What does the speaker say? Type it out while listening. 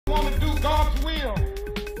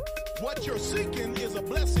What you're seeking is a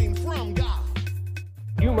blessing from God.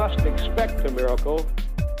 You must expect a miracle.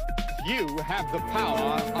 You have the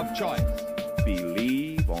power of choice.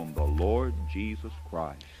 Believe on the Lord Jesus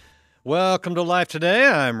Christ. Welcome to Life Today.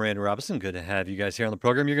 I'm Randy Robinson. Good to have you guys here on the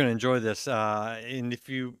program. You're going to enjoy this. And if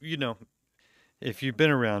you've been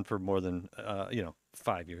around for more than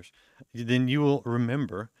 5 years, then you will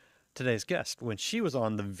remember today's guest when she was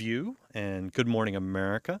on The View and Good Morning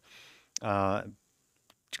America.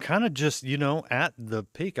 Kind of just, at the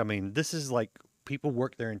peak. I mean, this is like people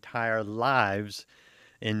work their entire lives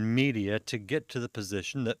in media to get to the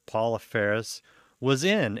position that Paula Faris was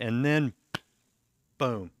in, and then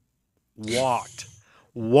boom,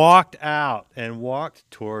 walked out and walked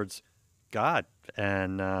towards God,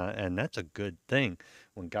 and that's a good thing.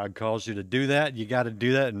 When God calls you to do that, you got to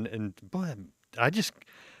do that. And boy,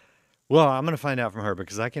 I'm going to find out from her,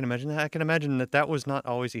 because I can imagine that. I can imagine that was not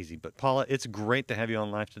always easy. But Paula, it's great to have you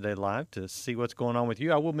on Life Today Live to see what's going on with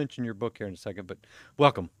you. I will mention your book here in a second, but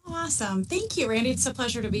welcome. Awesome. Thank you, Randy. It's a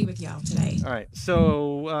pleasure to be with y'all today. All right.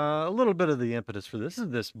 So a little bit of the impetus for this is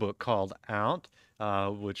this book called Out,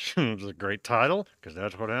 which is a great title, because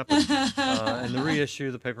that's what happened. And the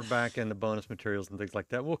reissue, the paperback, and the bonus materials and things like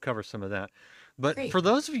that. We'll cover some of that. But Great. For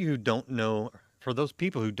those of you who don't know, for those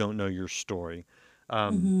people who don't know your story,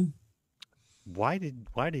 why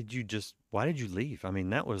did you leave? I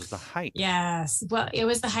mean, that was the height. Yes. Well, it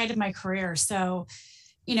was the height of my career. So,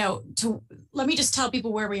 let me just tell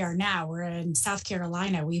people where we are now. We're in South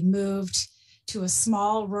Carolina. We moved to a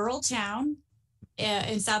small rural town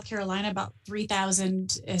in South Carolina. About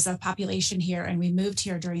 3,000 is a population here. And we moved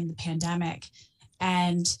here during the pandemic.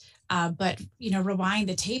 And, but rewind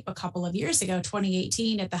the tape a couple of years ago,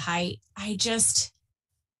 2018 at the height, I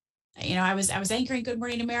was anchoring Good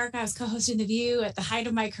Morning America. I was co-hosting The View at the height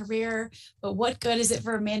of my career. But what good is it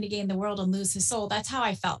for a man to gain the world and lose his soul? That's how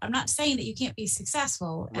I felt. I'm not saying that you can't be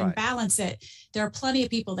successful and balance it. There are plenty of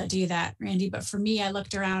people that do that, Randy. But for me, I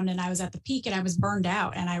looked around and I was at the peak and I was burned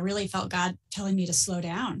out. And I really felt God telling me to slow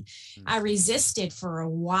down. I resisted for a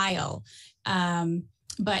while.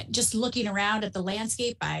 But just looking around at the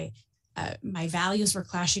landscape, my values were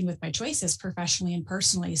clashing with my choices professionally and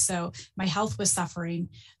personally. So my health was suffering.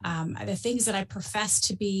 The things that I professed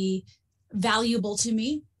to be valuable to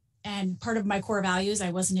me and part of my core values,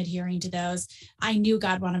 I wasn't adhering to those. I knew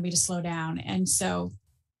God wanted me to slow down. And so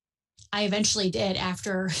I eventually did,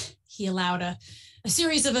 after he allowed a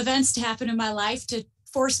series of events to happen in my life to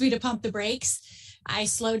force me to pump the brakes. I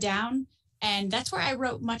slowed down. And that's where I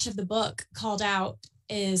wrote much of the book. Called Out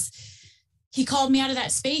is he called me out of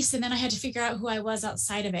that space, and then I had to figure out who I was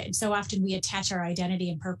outside of it. And so often we attach our identity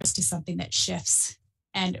and purpose to something that shifts.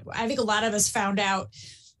 And I think a lot of us found out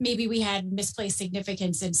maybe we had misplaced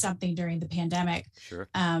significance in something during the pandemic. Sure.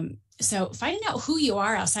 So finding out who you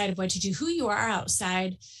are outside of what you do, who you are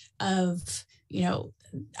outside of,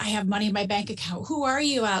 I have money in my bank account. Who are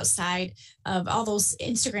you outside of all those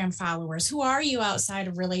Instagram followers? Who are you outside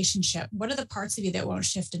of relationship? What are the parts of you that won't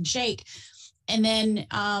shift and shake? And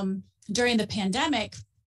then, during the pandemic,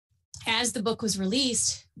 as the book was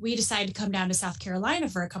released, we decided to come down to South Carolina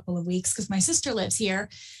for a couple of weeks because my sister lives here.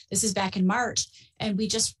 This is back in March. And we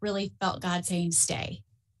just really felt God saying, stay.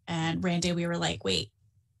 And Randy, we were like, wait,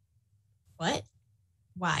 what?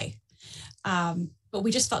 Why? But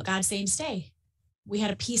we just felt God saying, stay. We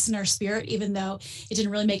had a peace in our spirit, even though it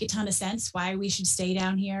didn't really make a ton of sense why we should stay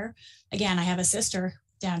down here. Again, I have a sister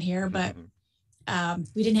down here, but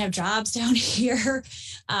we didn't have jobs down here.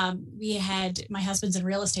 My husband's in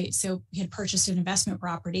real estate. So we had purchased an investment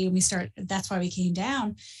property and that's why we came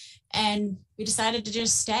down, and we decided to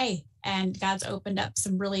just stay, and God's opened up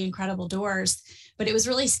some really incredible doors, but it was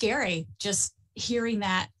really scary just hearing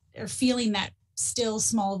that or feeling that still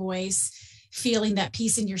small voice, feeling that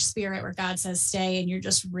peace in your spirit where God says stay, and you're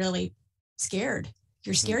just really scared.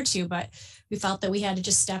 You're scared too, but we felt that we had to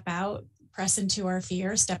just step out, press into our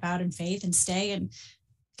fear, step out in faith and stay. And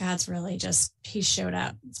God's really he showed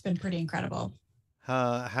up. It's been pretty incredible.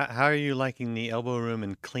 How are you liking the elbow room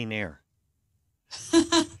and clean air?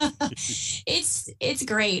 It's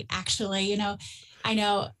great, actually.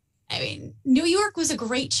 I mean, New York was a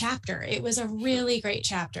great chapter. It was a really great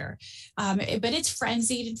chapter, but it's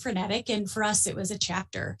frenzied and frenetic. And for us, it was a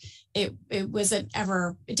chapter. It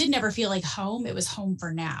didn't ever feel like home. It was home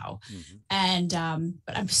for now. And,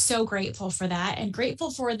 but I'm so grateful for that, and grateful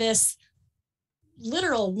for this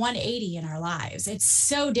literal 180 in our lives. It's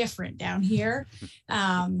so different down here.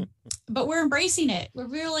 But we're embracing it. We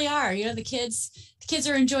really are. The kids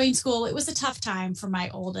are enjoying school. It was a tough time for my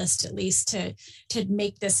oldest, at least, to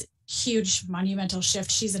make this huge monumental shift.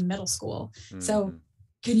 She's in middle school. So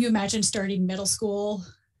can you imagine starting middle school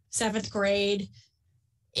 7th grade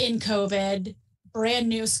in COVID, brand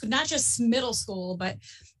new, not just middle school, but,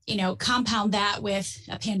 compound that with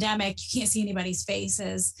a pandemic. You can't see anybody's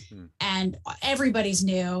faces and everybody's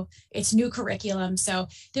new. It's new curriculum. So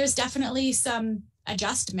there's definitely some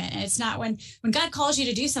adjustment. And it's not when God calls you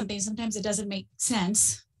to do something, sometimes it doesn't make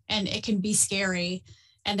sense and it can be scary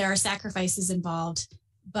and there are sacrifices involved.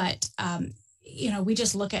 But, we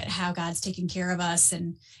just look at how God's taken care of us,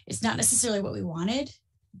 and it's not necessarily what we wanted,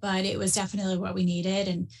 but it was definitely what we needed.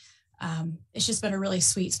 And it's just been a really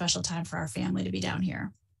sweet, special time for our family to be down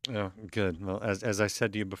here. Oh, good. Well, as I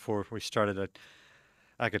said to you before we started,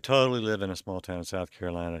 I could totally live in a small town in South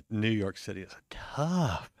Carolina. New York City is a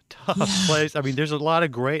tough place. I mean, there's a lot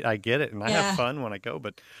of great, I get it, and I have fun when I go,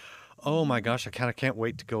 but oh my gosh, I kind of can't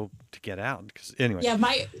wait to get out. Because anyway. Yeah,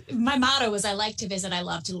 my motto was I like to visit, I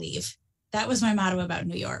love to leave. That was my motto about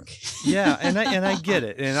New York. Yeah, and I get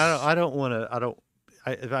it. And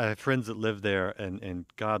I have friends that live there, and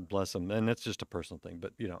God bless them, and that's just a personal thing.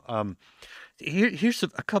 But here's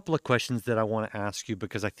a couple of questions that I want to ask you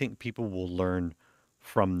because I think people will learn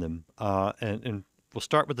from them. And we'll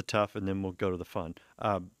start with the tough, and then we'll go to the fun.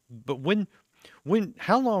 But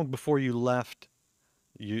how long before you left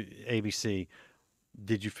ABC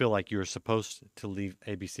did you feel like you were supposed to leave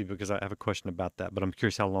ABC? Because I have a question about that, but I'm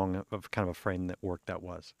curious how long of kind of a frame that work that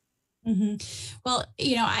was. Mm-hmm. Well,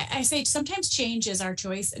 I say sometimes change is our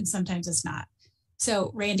choice and sometimes it's not. So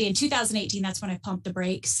Randy, in 2018, that's when I pumped the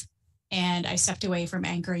brakes and I stepped away from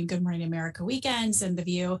anchoring Good Morning America weekends and The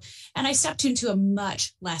View. And I stepped into a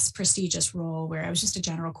much less prestigious role where I was just a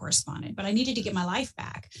general correspondent, but I needed to get my life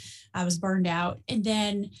back. I was burned out. And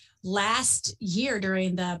then last year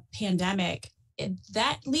during the pandemic,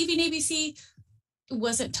 that leaving ABC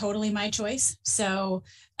wasn't totally my choice. So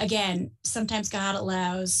again, sometimes God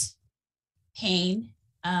allows pain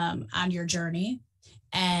on your journey,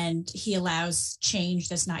 and he allows change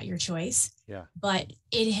that's not your choice. Yeah. But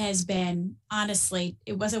it has been, honestly,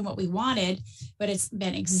 it wasn't what we wanted, but it's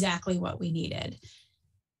been exactly what we needed.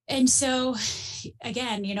 And so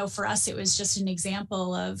again, for us, it was just an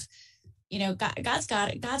example of, God's got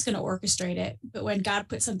it. God's going to orchestrate it. But when God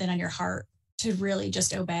puts something on your heart, to really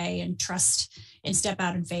just obey and trust and step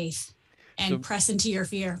out in faith and press into your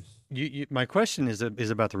fear. My question is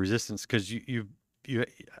about the resistance, because you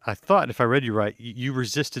I thought, if I read you right, you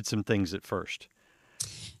resisted some things at first.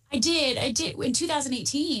 I did. In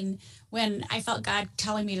 2018, when I felt God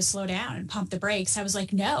telling me to slow down and pump the brakes, I was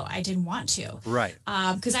like, no, I didn't want to. Right.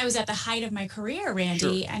 Because I was at the height of my career,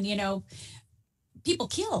 Randy, sure. And people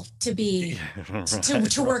kill to be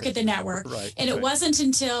to work at the network. Right, and it wasn't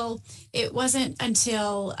until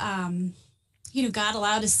God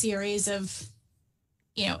allowed a series of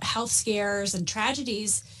health scares and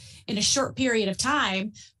tragedies in a short period of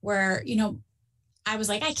time where I was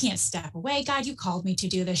like, I can't step away. God, you called me to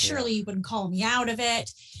do this. Surely you wouldn't call me out of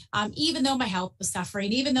it. Even though my health was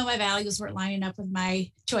suffering, even though my values weren't lining up with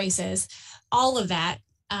my choices, all of that.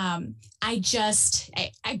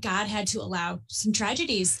 God had to allow some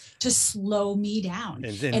tragedies to slow me down.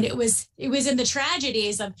 And it was in the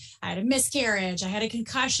tragedies of, I had a miscarriage, I had a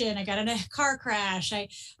concussion, I got in a car crash, I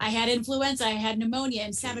had influenza, I had pneumonia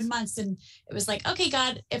in 7 months. And it was like, okay,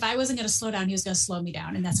 God, if I wasn't going to slow down, he was going to slow me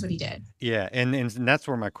down. And that's what he did. Yeah. And that's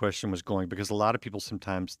where my question was going, because a lot of people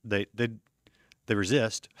sometimes they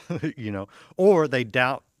resist, or they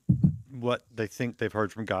doubt what they think they've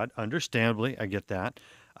heard from God. Understandably, I get that.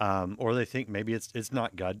 Or they think maybe it's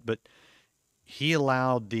not God, but he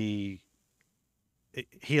allowed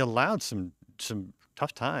some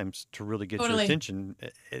tough times to really get your attention.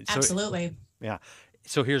 Absolutely. Yeah.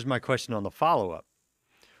 So here's my question on the follow-up.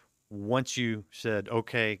 Once you said,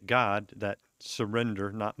 okay, God, that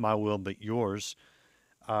surrender, not my will, but yours,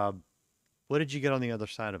 what did you get on the other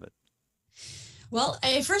side of it? Well,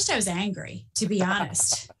 at first I was angry, to be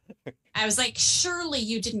honest. I was like, surely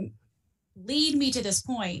you didn't lead me to this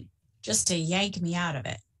point just to yank me out of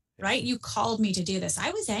it, right? You called me to do this. I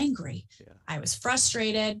was angry. Yeah. I was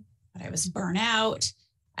frustrated, but I was burnt out.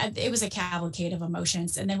 It was a cavalcade of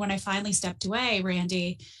emotions. And then when I finally stepped away,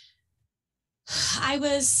 Randy, I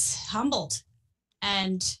was humbled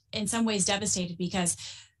and in some ways devastated, because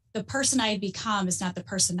the person I had become is not the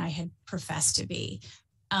person I had professed to be.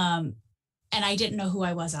 And I didn't know who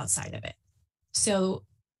I was outside of it. So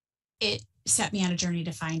it set me on a journey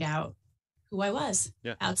to find out who I was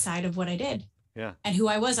outside of what I did. Yeah. And who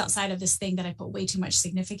I was outside of this thing that I put way too much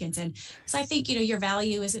significance in. So I think, your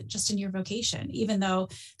value isn't just in your vocation, even though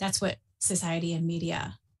that's what society and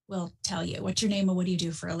media will tell you. What's your name and what do you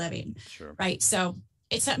do for a living? Sure. Right. So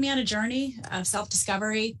it set me on a journey of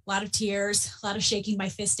self-discovery, a lot of tears, a lot of shaking my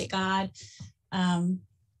fist at God.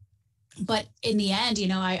 But in the end,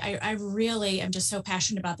 I really am just so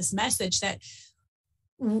passionate about this message that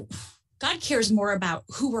God cares more about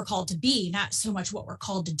who we're called to be, not so much what we're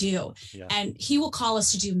called to do. Yeah. And he will call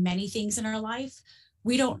us to do many things in our life.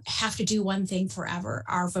 We don't have to do one thing forever.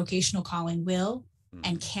 Our vocational calling will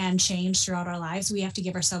and can change throughout our lives. We have to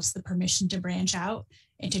give ourselves the permission to branch out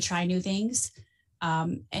and to try new things.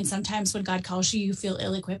 And sometimes when God calls you, you feel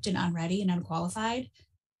ill-equipped and unready and unqualified.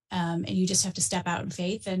 And you just have to step out in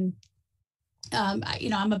faith. And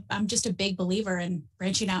I'm just a big believer in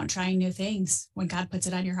branching out and trying new things when God puts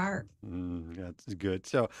it on your heart. That's good.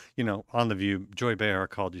 So, on The View, Joy Behar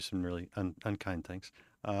called you some really unkind things.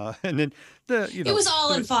 And then it was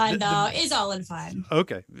all in fun, though. It's all in fun.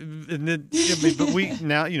 Okay. And then, but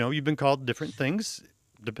now, you've been called different things.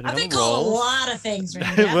 Depending I've been on the called role. a lot of things,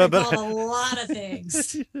 Randy. I've been called a lot of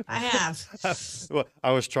things. I have. Well,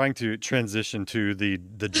 I was trying to transition to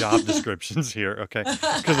the job descriptions here, okay?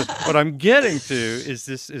 Because what I'm getting to is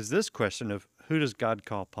this question of who does God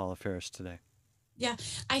call Paula Faris today? Yeah,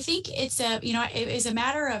 I think it is a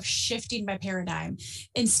matter of shifting my paradigm.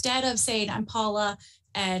 Instead of saying I'm Paula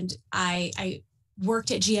and I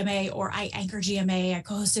worked at GMA or I anchor GMA, I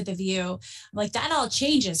co-hosted The View, like that all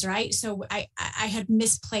changes, right? So I had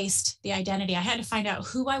misplaced the identity. I had to find out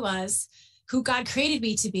who I was, who God created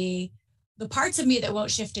me to be, the parts of me that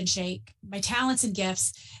won't shift and shake, my talents and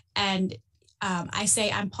gifts. And I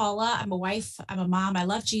say, I'm Paula, I'm a wife, I'm a mom, I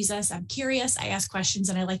love Jesus, I'm curious, I ask questions,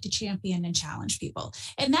 and I like to champion and challenge people.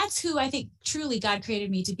 And that's who I think truly God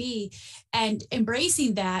created me to be. And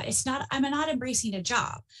embracing that, I'm not embracing a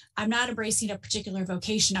job. I'm not embracing a particular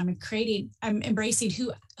vocation. I'm embracing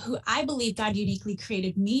who I believe God uniquely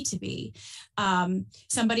created me to be.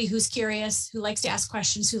 Somebody who's curious, who likes to ask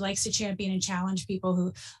questions, who likes to champion and challenge people,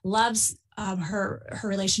 who loves her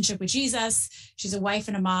relationship with Jesus. She's a wife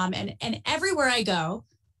and a mom. And everywhere I go,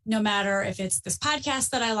 no matter if it's this podcast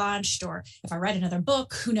that I launched or if I write another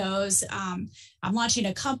book, who knows, I'm launching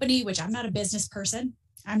a company, which I'm not a business person.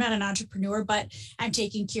 I'm not an entrepreneur, but I'm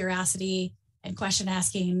taking curiosity and question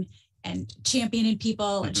asking and championing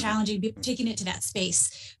people and challenging people, taking it to that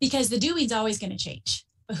space, because the doing's always going to change.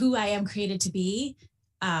 But who I am created to be,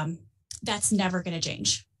 that's never going to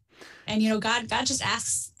change. And, God just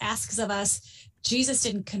asks of us. Jesus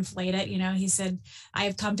didn't conflate it. He said, I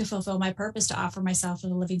have come to fulfill my purpose, to offer myself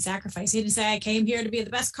as a living sacrifice. He didn't say I came here to be the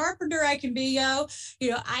best carpenter I can be, I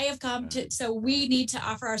have come to, so we need to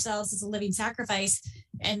offer ourselves as a living sacrifice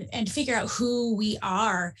and figure out who we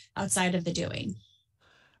are outside of the doing.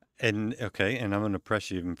 And okay, and I'm going to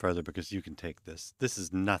press you even further because you can take this. This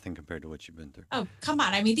is nothing compared to what you've been through. Oh, come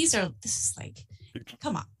on. I mean,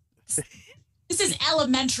 come on. This is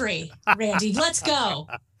elementary, Randy. Let's go.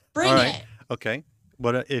 Bring it. Okay.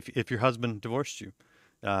 What if your husband divorced you?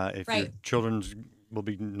 If right. your children will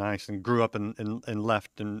be nice and grew up and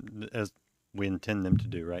left, and as we intend them to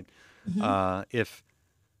do, right? Mm-hmm. If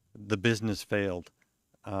the business failed,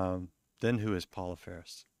 then who is Paula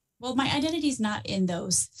Faris? Well, my identity's not in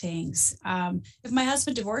those things. If my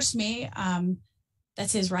husband divorced me,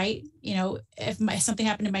 that's his right. If something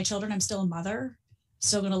happened to my children, I'm still a mother,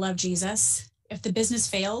 still going to love Jesus. If the business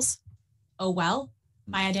fails, oh, well,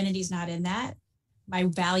 my identity's not in that. My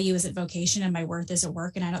value is at vocation and my worth is at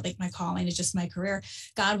work. And I don't think my calling is just my career.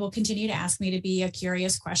 God will continue to ask me to be a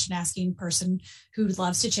curious, question asking person who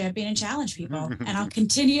loves to champion and challenge people. And I'll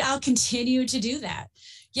continue to do that.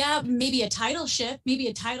 Yeah, maybe a title shift, maybe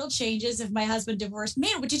a title changes if my husband divorced.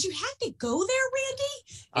 Man, but did you have to go there, Randy?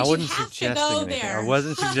 I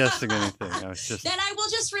wasn't suggesting anything. I was just. Then I will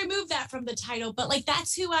just remove that from the title. But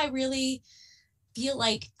that's who I really feel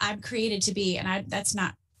like I'm created to be. And that's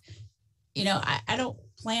not, I don't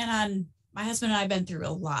plan on, my husband and I have been through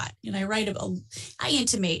a lot. I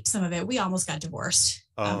intimate some of it. We almost got divorced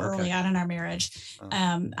early on in our marriage.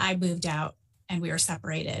 I moved out and we were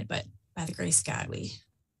separated, but by the grace of God, we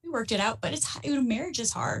worked it out. But it's, marriage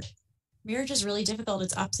is hard. Marriage is really difficult.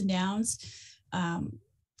 It's ups and downs. And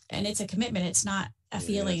it's a commitment. It's not a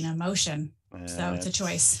feeling, an emotion. So it's a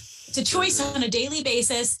choice. It's a choice on a daily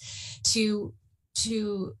basis to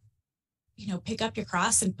pick up your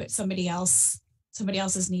cross and put somebody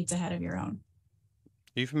else's needs ahead of your own.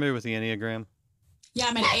 Are you familiar with the Enneagram? Yeah,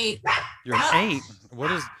 I'm an 8. You're an 8.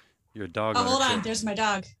 What is your dog? Oh, hold on. There's my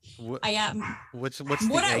dog. What, I am. What's the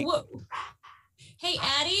 8? Hey,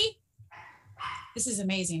 Addie. This is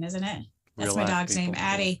amazing, isn't it? That's Real my dog's people. name,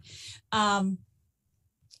 Addie. An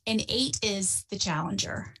 8 is the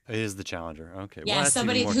challenger. It is the challenger. Okay. Yeah, well,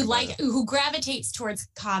 somebody who gravitates towards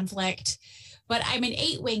conflict. But I'm an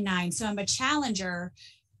 8 wing 9, so I'm a challenger.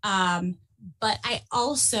 But I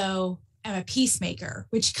also am a peacemaker,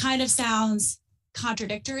 which kind of sounds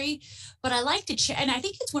contradictory, but I like to and I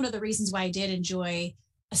think it's one of the reasons why I did enjoy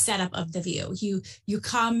a setup of The View. You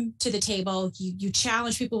come to the table, you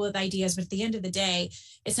challenge people with ideas, but at the end of the day,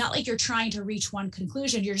 it's not like you're trying to reach one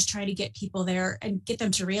conclusion. You're just trying to get people there and get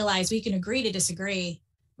them to realize we can agree to disagree.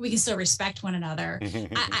 We can still respect one another.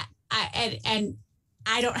 And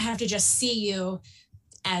I don't have to just see you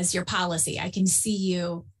as your policy. I can see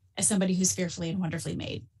you as somebody who's fearfully and wonderfully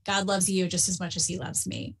made. God loves you just as much as he loves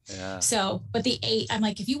me. Yeah. So, but the 8, I'm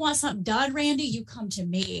like, if you want something done, Randy, you come to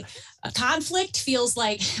me. A conflict feels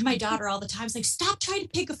like my daughter all the time is like, stop trying to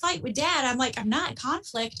pick a fight with dad. I'm like, I'm not in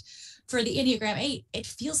conflict. For the Enneagram 8, it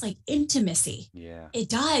feels like intimacy. Yeah. It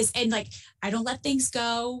does. And like, I don't let things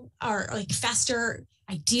go or like fester.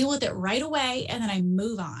 I deal with it right away. And then I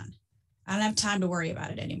move on. I don't have time to worry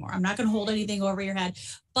about it anymore. I'm not going to hold anything over your head.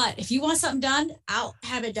 But if you want something done, I'll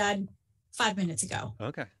have it done 5 minutes ago.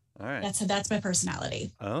 Okay. All right. That's my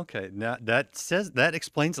personality. Okay. Now that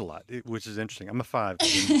explains a lot, which is interesting. I'm a 5.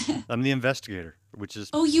 I'm the investigator, which is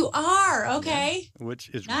Oh, you are. Okay. yeah, which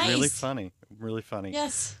is Nice. really funny. Really funny.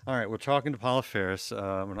 Yes. All right. We're talking to Paula Faris.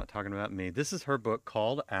 We're not talking about me. This is her book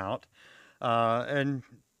called Out, and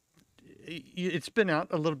it's been out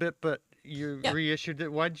a little bit, but you Yep. reissued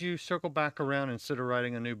it. Why did you circle back around instead of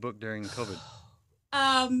writing a new book during COVID?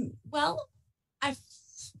 Well,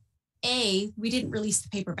 we didn't release the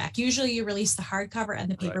paperback. Usually you release the hardcover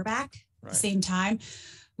and the Right. paperback at Right. the same time.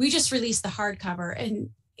 We just released the hardcover,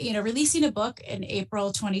 and, releasing a book in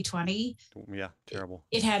April 2020, Yeah, terrible.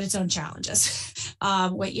 it had its own challenges.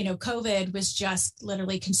 COVID was just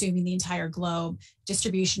literally consuming the entire globe.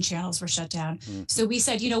 Distribution channels were shut down. So we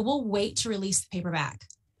said, we'll wait to release the paperback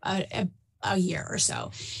a year or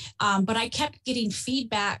so. But I kept getting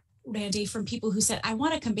feedback, Randy, from people who said, I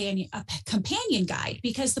want a companion guide,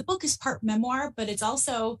 because the book is part memoir, but it's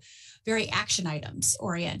also very action items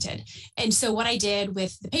oriented. And so what I did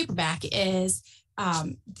with the paperback is,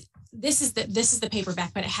 this is the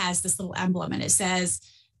paperback, but it has this little emblem, and it says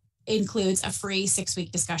includes a free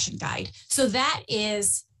 6-week discussion guide. So that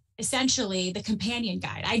is essentially the companion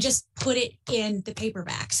guide. I just put it in the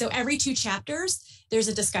paperback. So every 2 chapters, there's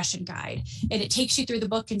a discussion guide, and it takes you through the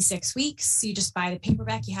book in 6 weeks. You just buy the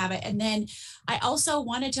paperback, you have it. And then I also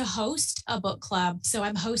wanted to host a book club. So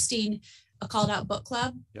I'm hosting a Called Out book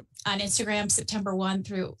club on Instagram, September 1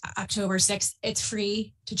 through October 6th. It's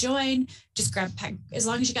free to join. Just grab a pack. As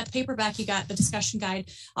long as you got the paperback, you got the discussion guide.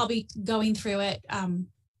 I'll be going through it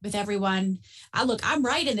with everyone. I'm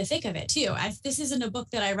right in the thick of it too. This isn't a book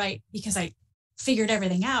that I write because I figured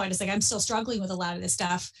everything out. It's like I'm still struggling with a lot of this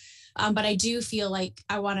stuff. But I do feel like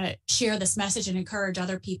I want to share this message and encourage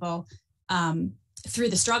other people through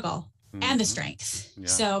the struggle and the strength. Yeah.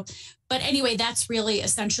 So, but anyway, that's really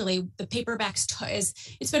essentially the paperback's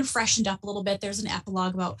it's been freshened up a little bit. There's an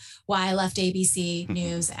epilogue about why I left ABC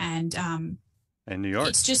News and New York.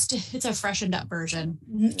 It's a freshened up version.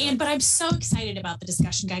 Yeah. But I'm so excited about the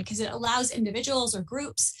discussion guide because it allows individuals or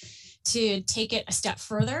groups to take it a step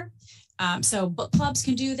further. So book clubs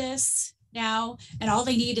can do this now, and all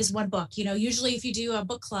they need is one book. Usually if you do a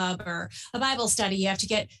book club or a Bible study, you have to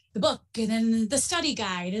get the book and then the study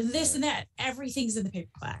guide and this and that. Everything's in the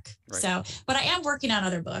paperback. Right. So, but I am working on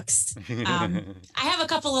other books. I have a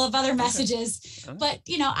couple of other messages, but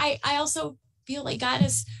I also feel like God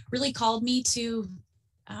has really called me to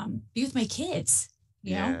be with my kids,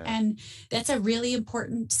 and that's a really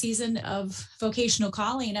important season of vocational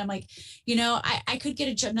calling. I'm like, I could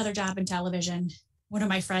get another job in television. One of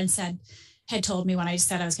my friends had told me when I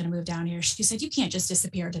said I was going to move down here, she said, you can't just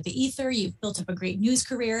disappear into the ether. You've built up a great news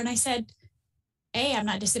career. And I said, A, I'm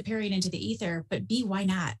not disappearing into the ether, but B, why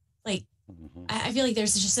not? Like, I feel like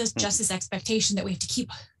there's just this expectation that we have to keep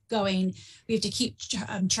going. We have to keep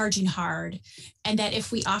charging hard. And that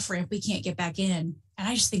if we offer it, we can't get back in. And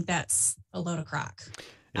I just think that's a load of crock.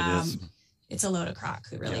 It is. It's a load of crock.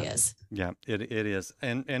 It really is. Yeah, it is.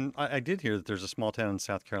 And I did hear that there's a small town in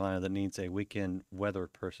South Carolina that needs a weekend weather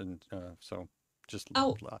person. So just,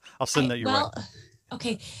 I'll send that your way.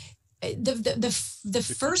 Okay.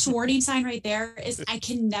 The first warning sign right there is I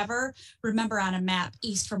can never remember on a map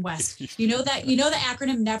east from west. You know the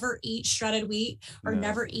acronym never eat shredded wheat or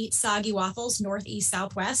never eat soggy waffles, north, east,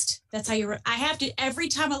 southwest. That's how I have to, every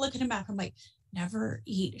time I look at a map, I'm like, never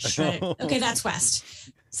eat shredded. Okay, that's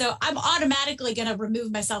west. So I'm automatically going to remove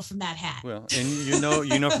myself from that hat. Well, and you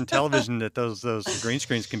know from television that those green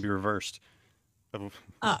screens can be reversed.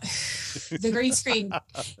 The green screen.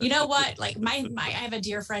 You know what? Like I have a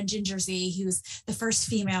dear friend, Ginger Z, who's the first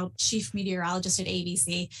female chief meteorologist at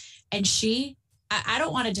ABC. And I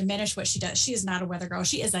don't want to diminish what she does. She is not a weather girl.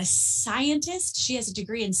 She is a scientist. She has a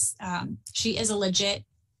degree in, she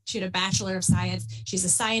She had a Bachelor of Science. She's a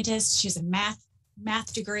scientist. She has a math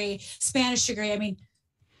degree, Spanish degree. I mean,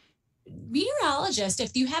 meteorologist,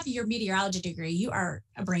 if you have your meteorology degree, you are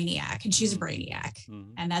a brainiac, and she's a brainiac.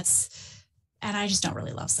 Mm-hmm. And I just don't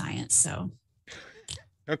really love science. So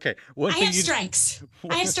okay. I have strengths.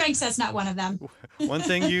 I have strengths. That's not one of them. One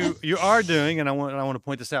thing you are doing, and I want to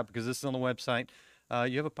point this out because this is on the website.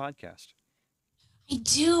 You have a podcast. I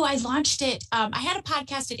do. I launched it. I had a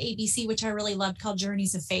podcast at ABC, which I really loved, called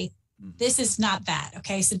Journeys of Faith. This is not that.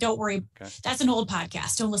 Okay. So don't worry. Okay. That's an old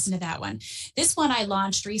podcast. Don't listen to that one. This one I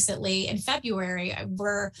launched recently in February.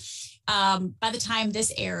 We're, by the time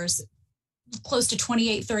this airs, close to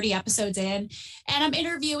 28, 30 episodes in. And I'm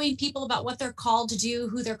interviewing people about what they're called to do,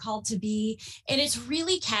 who they're called to be. And it's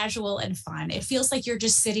really casual and fun. It feels like you're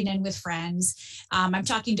just sitting in with friends. I'm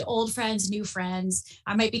talking to old friends, new friends.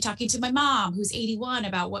 I might be talking to my mom, who's 81,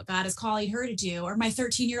 about what God is calling her to do, or my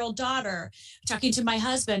 13-year-old daughter, talking to my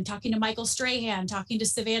husband, talking to Michael Strahan, talking to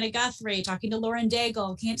Savannah Guthrie, talking to Lauren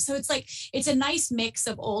Daigle. So it's like, it's a nice mix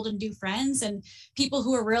of old and new friends and people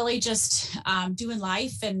who are really just doing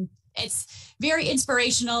life. And it's very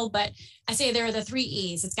inspirational, but I say there are the 3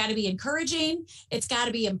 E's. It's got to be encouraging, it's got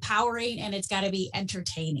to be empowering, and it's got to be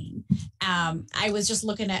entertaining. I was just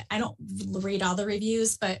looking at, I don't read all the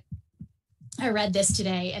reviews, but I read this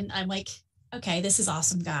today and I'm like, okay, this is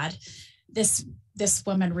awesome, God. This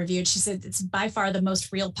woman reviewed, she said, it's by far the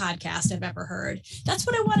most real podcast I've ever heard. That's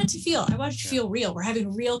what I wanted to feel. I wanted to feel real. We're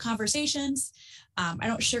having real conversations. I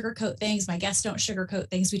don't sugarcoat things. My guests don't sugarcoat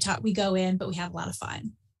things. We go in, but we have a lot of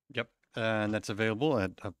fun. Yep. And that's available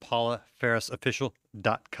at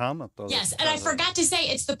paulafarisofficial.com. Yes. And I forgot to say,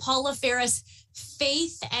 it's the Paula Faris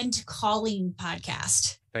Faith and Calling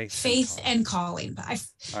podcast. Faith and Calling.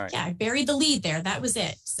 I buried the lead there. That was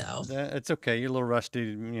it. So it's okay. You're a little rusty.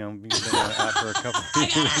 You've been out for a couple.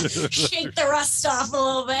 I gotta shake the rust off a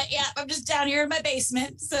little bit. Yeah, I'm just down here in my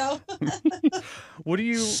basement. So what do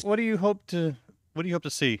you hope to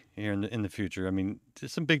see here in the future? I mean,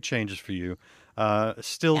 there's some big changes for you.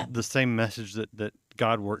 Still the same message that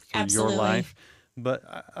God worked through your life, but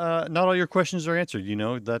not all your questions are answered. You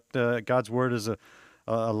know that God's word is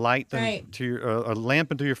a light to your, a lamp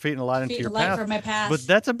unto your feet and a light unto your path. For my path. But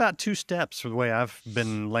that's about 2 steps for the way I've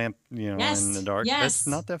been in the dark. Yes. That's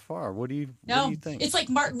not that far. What do you think? It's like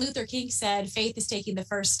Martin Luther King said, faith is taking the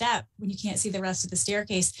first step when you can't see the rest of the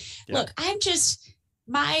staircase. Yeah. Look,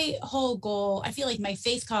 my whole goal, I feel like my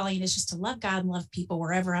faith calling is just to love God and love people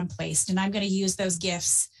wherever I'm placed. And I'm going to use those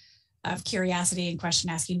gifts of curiosity and question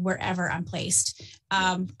asking wherever I'm placed.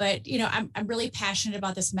 But, I'm really passionate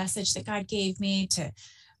about this message that God gave me to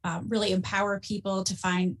really empower people to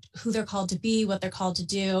find who they're called to be, what they're called to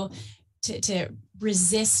do, to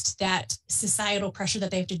resist that societal pressure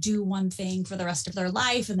that they have to do one thing for the rest of their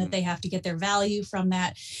life and that they have to get their value from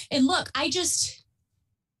that. And look,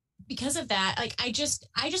 because of that, I just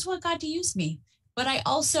want God to use me, but I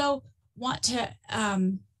also want to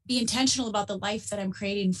be intentional about the life that I'm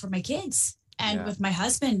creating for my kids and with my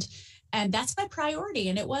husband. And that's my priority.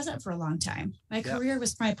 And it wasn't for a long time. My career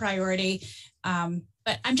was my priority.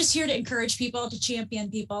 But I'm just here to encourage people, to champion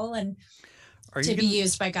people, and be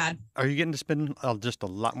used by God. Are you getting to spend just a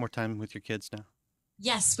lot more time with your kids now?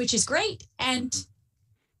 Yes, which is great. And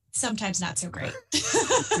sometimes not so great.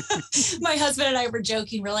 My husband and I were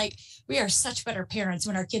joking. We're like, we are such better parents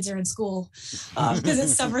when our kids are in school because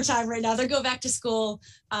it's summertime right now. They'll go back to school.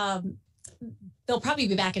 They'll probably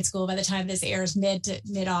be back in school by the time this airs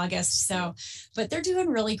mid-August. So, but they're doing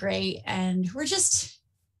really great. And we're just,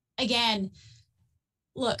 again,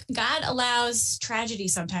 look, God allows tragedy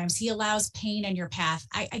sometimes. He allows pain in your path.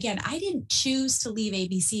 I didn't choose to leave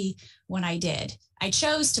ABC when I did. I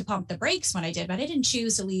chose to pump the brakes when I did, but I didn't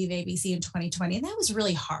choose to leave ABC in 2020. And that was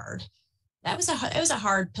really hard. It was a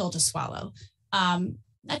hard pill to swallow.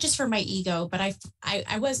 Not just for my ego, but I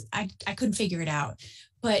couldn't figure it out.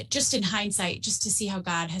 But just in hindsight, just to see how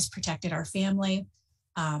God has protected our family,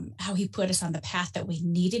 how he put us on the path that we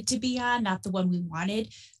needed to be on, not the one we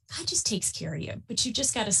wanted. God just takes care of you, but you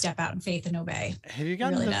just got to step out in faith and obey. Have you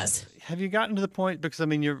gotten to the point, because I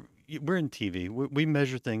mean, we're in TV. We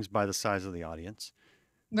measure things by the size of the audience.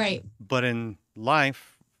 Right. But in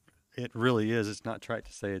life, it really is. It's not trite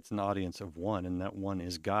to say it's an audience of one, and that one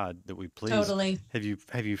is God that we please. Totally. Have you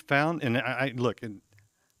found, and I look, and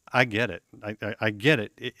I get it. I get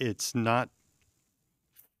it. It's not,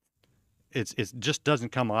 it just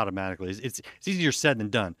doesn't come automatically. It's easier said than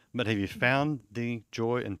done. But have you found the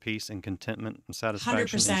joy and peace and contentment and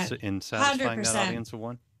satisfaction in satisfying 100%. That audience of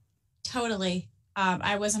one? Totally.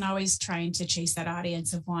 I wasn't always trying to chase that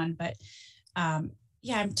audience of one, but I'm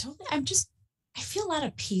I feel a lot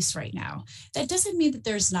of peace right now. That doesn't mean that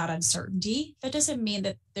there's not uncertainty. That doesn't mean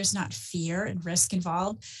that there's not fear and risk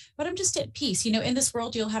involved, but I'm just at peace. In this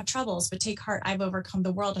world, you'll have troubles, but take heart, I've overcome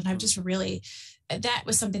the world. And I've just really, that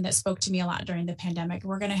was something that spoke to me a lot during the pandemic.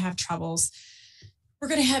 We're going to have troubles. We're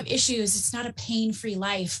going to have issues. It's not a pain-free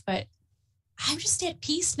life, but I'm just at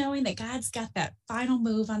peace knowing that God's got that final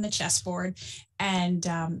move on the chessboard. And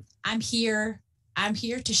I'm here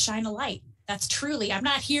to shine a light. That's truly, I'm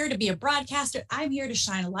not here to be a broadcaster. I'm here to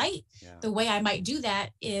shine a light. Yeah. The way I might do that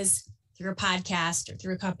is through a podcast or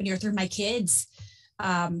through a company or through my kids.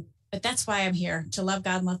 But that's why I'm here, to love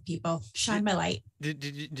God and love people, shine my light. Did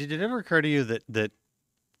it ever occur to you that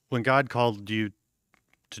when God called you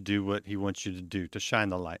to do what he wants you to do, to shine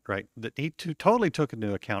the light, right, that he totally took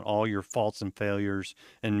into account all your faults and failures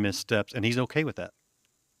and missteps, and he's okay with that?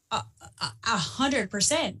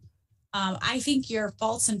 100%. I think your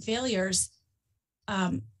faults and failures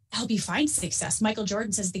help you find success. Michael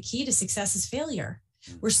Jordan says the key to success is failure.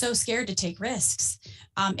 We're so scared to take risks.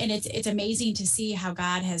 And it's amazing to see how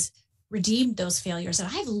God has redeemed those failures. And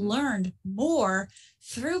I've learned more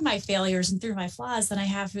through my failures and through my flaws than I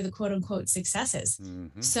have through the quote unquote successes.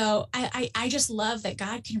 Mm-hmm. So I just love that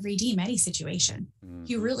God can redeem any situation. Mm-hmm.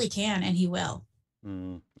 He really can, and he will.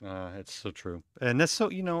 It's so true. And that's so,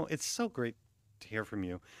 it's so great to hear from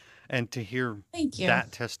you. And to hear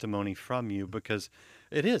that testimony from you, because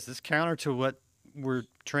it's counter to what we're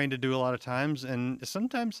trained to do a lot of times. And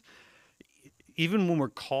sometimes, even when we're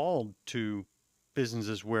called to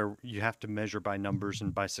businesses where you have to measure by numbers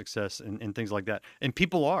and by success and things like that, and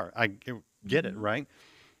people are, I get it, right?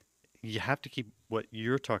 You have to keep what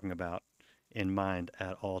you're talking about in mind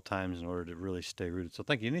at all times in order to really stay rooted. So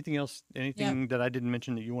thank you. Anything else, that I didn't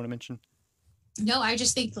mention that you want to mention? No, I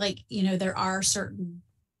just think there are certain,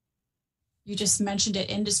 you just mentioned it,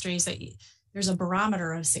 industries that there's a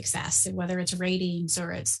barometer of success, whether it's ratings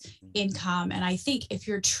or it's income. And I think if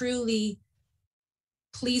you're truly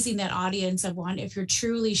pleasing that audience of one, if you're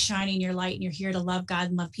truly shining your light and you're here to love God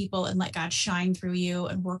and love people and let God shine through you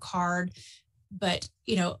and work hard, but,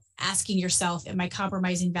 asking yourself, am I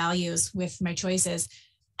compromising values with my choices?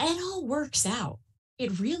 It all works out.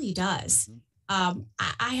 It really does. I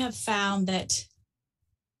have found that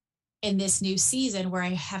in this new season where I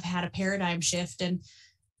have had a paradigm shift and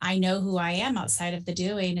I know who I am outside of the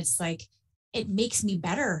doing, it's like, it makes me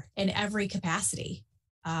better in every capacity,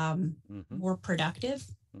 more productive.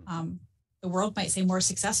 The world might say more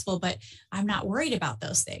successful, but I'm not worried about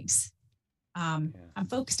those things. I'm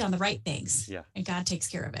focused on the right things, and God takes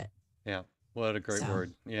care of it. Yeah. What a great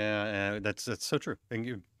word. Yeah. That's so true.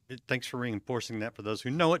 And thanks for reinforcing that for those who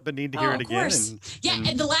know it but need to hear it again.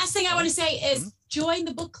 And the last thing I want to say is join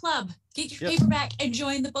the book club. Get your paperback and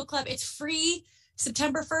join the book club. It's free.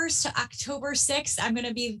 September 1st to October 6th.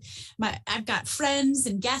 I've got friends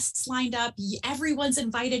and guests lined up. Everyone's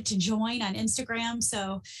invited to join on Instagram.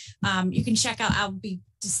 So you can check out, I'll be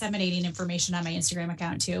disseminating information on my Instagram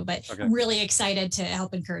account too, but I'm really excited to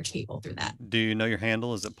help encourage people through that. Do you know your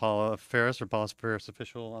handle? Is it Paula Faris or Paula Faris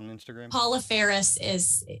Official on Instagram? Paula Faris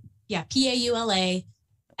is, Paula,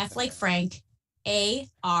 F like Frank,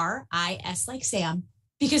 ARIS like Sam.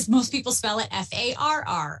 Because most people spell it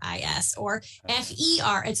FARRIS or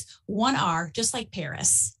FER. It's one R, just like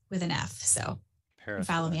Paris with an F. So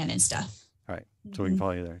follow me on Insta. All right. So we can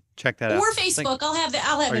follow you there. Check that out. Or Facebook. I'll have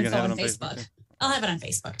info on Facebook. I'll have it on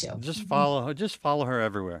Facebook too. Just follow her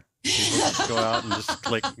everywhere. People just go out and just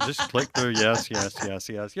click through.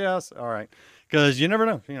 Yes. All right. Because you never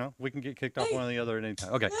know. We can get kicked off one or the other at any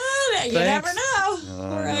time. Okay. You never know.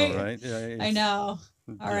 All right. I know.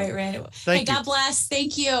 All right, Randy. Hey, God bless.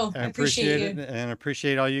 Thank you. I appreciate it. And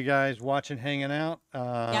appreciate all you guys watching, hanging out.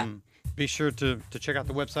 Be sure to check out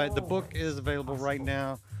the website. The book is available right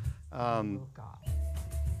now.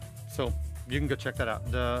 So you can go check that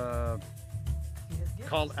out. The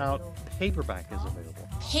called out paperback is available.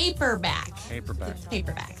 Paperback.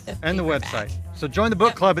 And the website. So join the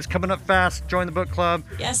book club. It's coming up fast. Join the book club.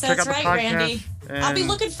 Yes, that's right, Randy. I'll be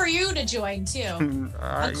looking for you to join too.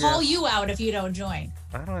 I'll call you out if you don't join.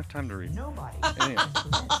 I don't have time to read. Nobody. Anyway.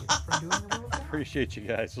 Appreciate you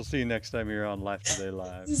guys. We'll see you next time here on Life Today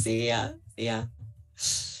Live. See ya.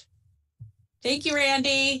 Thank you,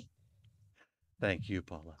 Randy. Thank you,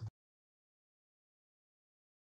 Paula.